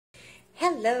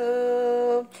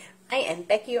Hello, I am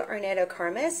Becky Arnetto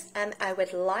Karmas. I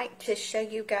would like to show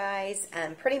you guys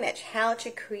pretty much how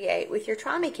to create with your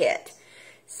Try Me kit.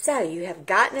 So you have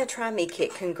gotten a Try Me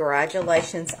kit.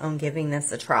 Congratulations on giving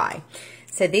this a try.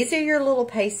 So these are your little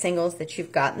paste singles that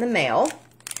you've got in the mail.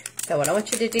 So what I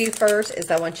want you to do first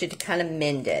is I want you to kind of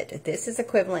mend it. This is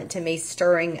equivalent to me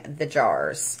stirring the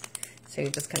jars. So you're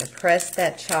just going to press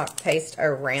that chalk paste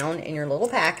around in your little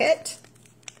packet.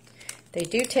 They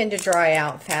do tend to dry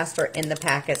out faster in the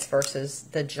packets versus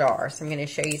the jar. So I'm going to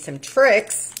show you some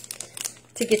tricks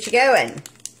to get you going.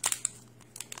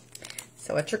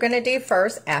 So what you're going to do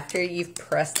first after you've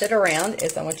pressed it around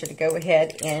is I want you to go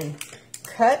ahead and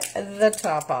cut the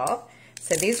top off.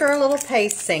 So these are little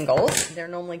paste singles. They're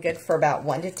normally good for about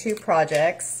 1 to 2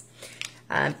 projects.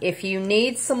 If you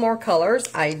need some more colors,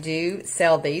 I do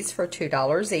sell these for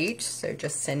 $2 each. So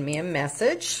just send me a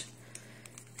message.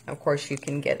 Of course, you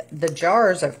can get the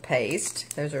jars of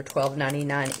paste. Those are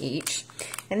 $12.99 each.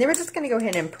 And then we're just going to go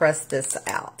ahead and press this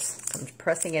out. So I'm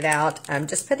pressing it out.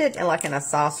 Just put it in a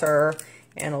saucer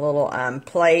and a little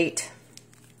plate,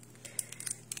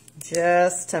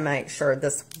 just to make sure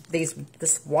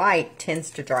this white tends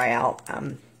to dry out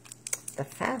the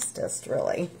fastest,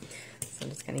 really. So I'm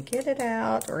just going to get it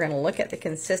out. We're going to look at the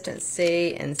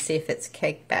consistency and see if it's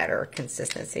cake batter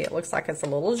consistency. It looks like it's a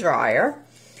little drier.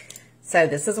 So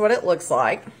this is what it looks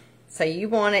like. So you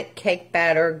want it cake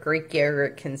batter, Greek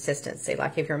yogurt consistency.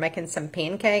 Like if you're making some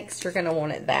pancakes, you're going to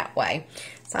want it that way.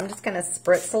 So I'm just going to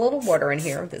spritz a little water in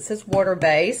here. This is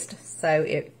water-based,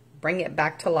 so bring it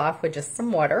back to life with just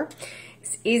some water.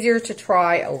 It's easier to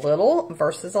try a little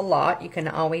versus a lot. You can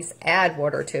always add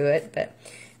water to it, but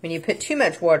when you put too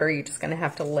much water, you're just going to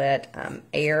have to let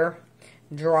air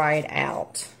dry it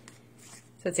out.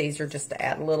 So it's easier just to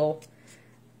add a little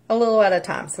at a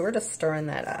time. So we're just stirring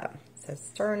that up. So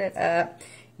stirring it up,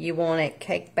 you want it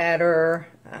cake batter,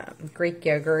 Greek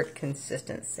yogurt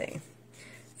consistency.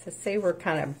 So see, we're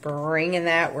kind of bringing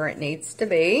that where it needs to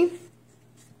be.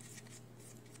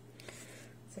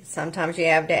 So sometimes you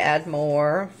have to add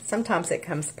more. Sometimes it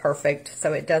comes perfect.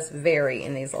 So it does vary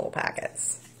in these little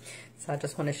packets. So I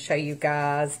just want to show you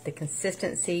guys the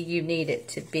consistency you need it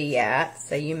to be at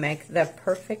so you make the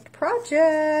perfect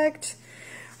project.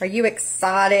 Are you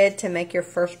excited to make your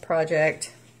first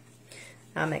project?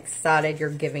 I'm excited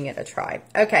you're giving it a try.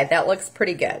 Okay, that looks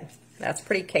pretty good. That's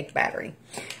pretty cake battery.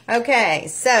 Okay,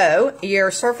 so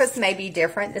your surface may be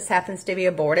different. This happens to be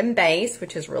a board and base,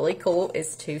 which is really cool.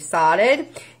 It's two-sided.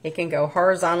 It can go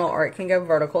horizontal or it can go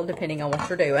vertical, depending on what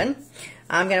you're doing.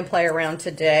 I'm going to play around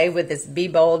today with this Be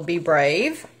Bold, Be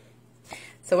Brave.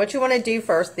 So what you want to do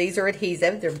first, these are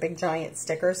adhesive. They're big, giant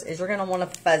stickers, is you're going to want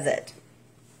to fuzz it.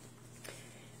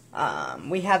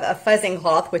 We have a fuzzing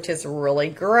cloth, which is really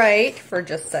great for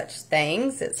just such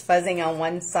things. It's fuzzing on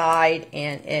one side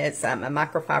and it's a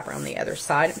microfiber on the other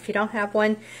side. If you don't have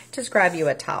one, just grab you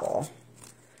a towel.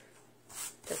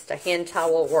 Just a hand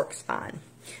towel works fine.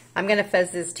 I'm going to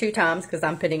fuzz this 2 times because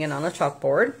I'm putting it on a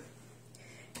chalkboard.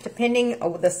 Depending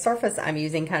on the surface I'm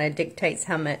using kind of dictates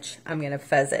how much I'm going to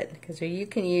fuzz it, because you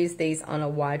can use these on a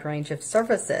wide range of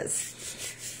surfaces.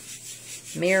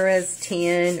 Mirrors,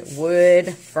 tin,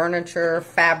 wood, furniture,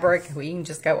 fabric. We can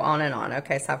just go on and on.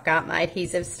 Okay, so I've got my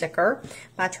adhesive sticker,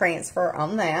 my transfer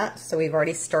on that. So we've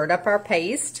already stirred up our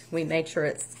paste. We made sure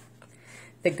it's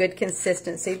the good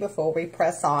consistency before we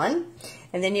press on.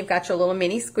 And then you've got your little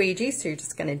mini squeegee, so you're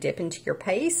just going to dip into your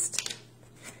paste.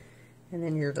 And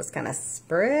then you're just going to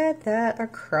spread that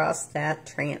across that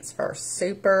transfer.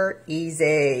 Super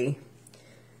easy.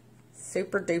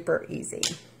 Super duper easy.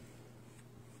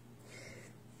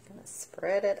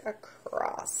 Spread it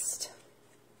across.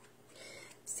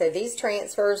 So these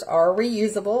transfers are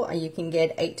reusable. You can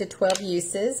get 8 to 12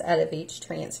 uses out of each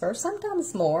transfer,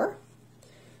 sometimes more.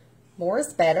 More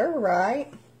is better,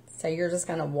 right? So you're just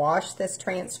going to wash this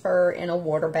transfer in a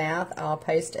water bath. I'll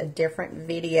post a different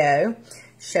video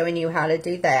showing you how to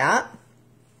do that.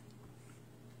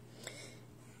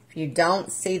 If you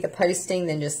don't see the posting,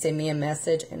 then just send me a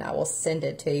message and I will send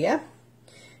it to you.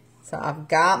 So I've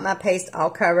got my paste all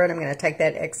covered. I'm going to take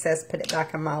that excess, put it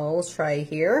back in my little tray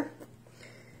here.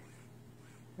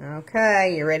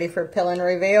 Okay, you ready for peel and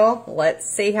reveal? Let's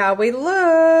see how we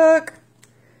look.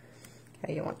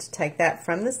 Okay, you want to take that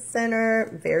from the center,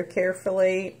 very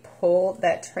carefully pull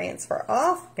that transfer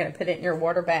off. I'm going to put it in your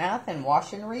water bath and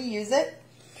wash and reuse it.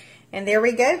 And there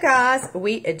we go, guys.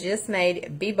 We just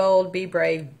made Be Bold, Be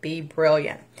Brave, Be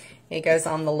Brilliant. It goes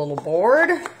on the little board,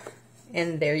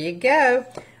 and there you go.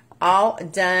 All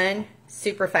done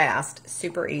super fast,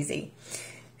 super easy.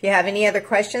 If you have any other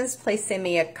questions, please send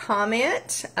me a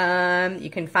comment. You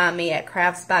can find me at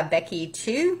Crafts by Becky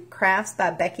 2, Crafts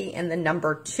by Becky and the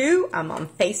number 2. I'm on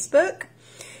Facebook.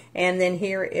 And then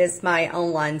here is my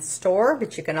online store,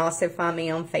 but you can also find me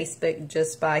on Facebook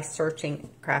just by searching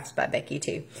Crafts by Becky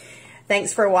 2.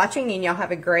 Thanks for watching, and y'all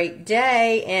have a great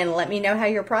day, and let me know how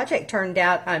your project turned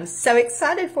out. I'm so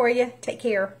excited for you. Take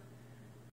care.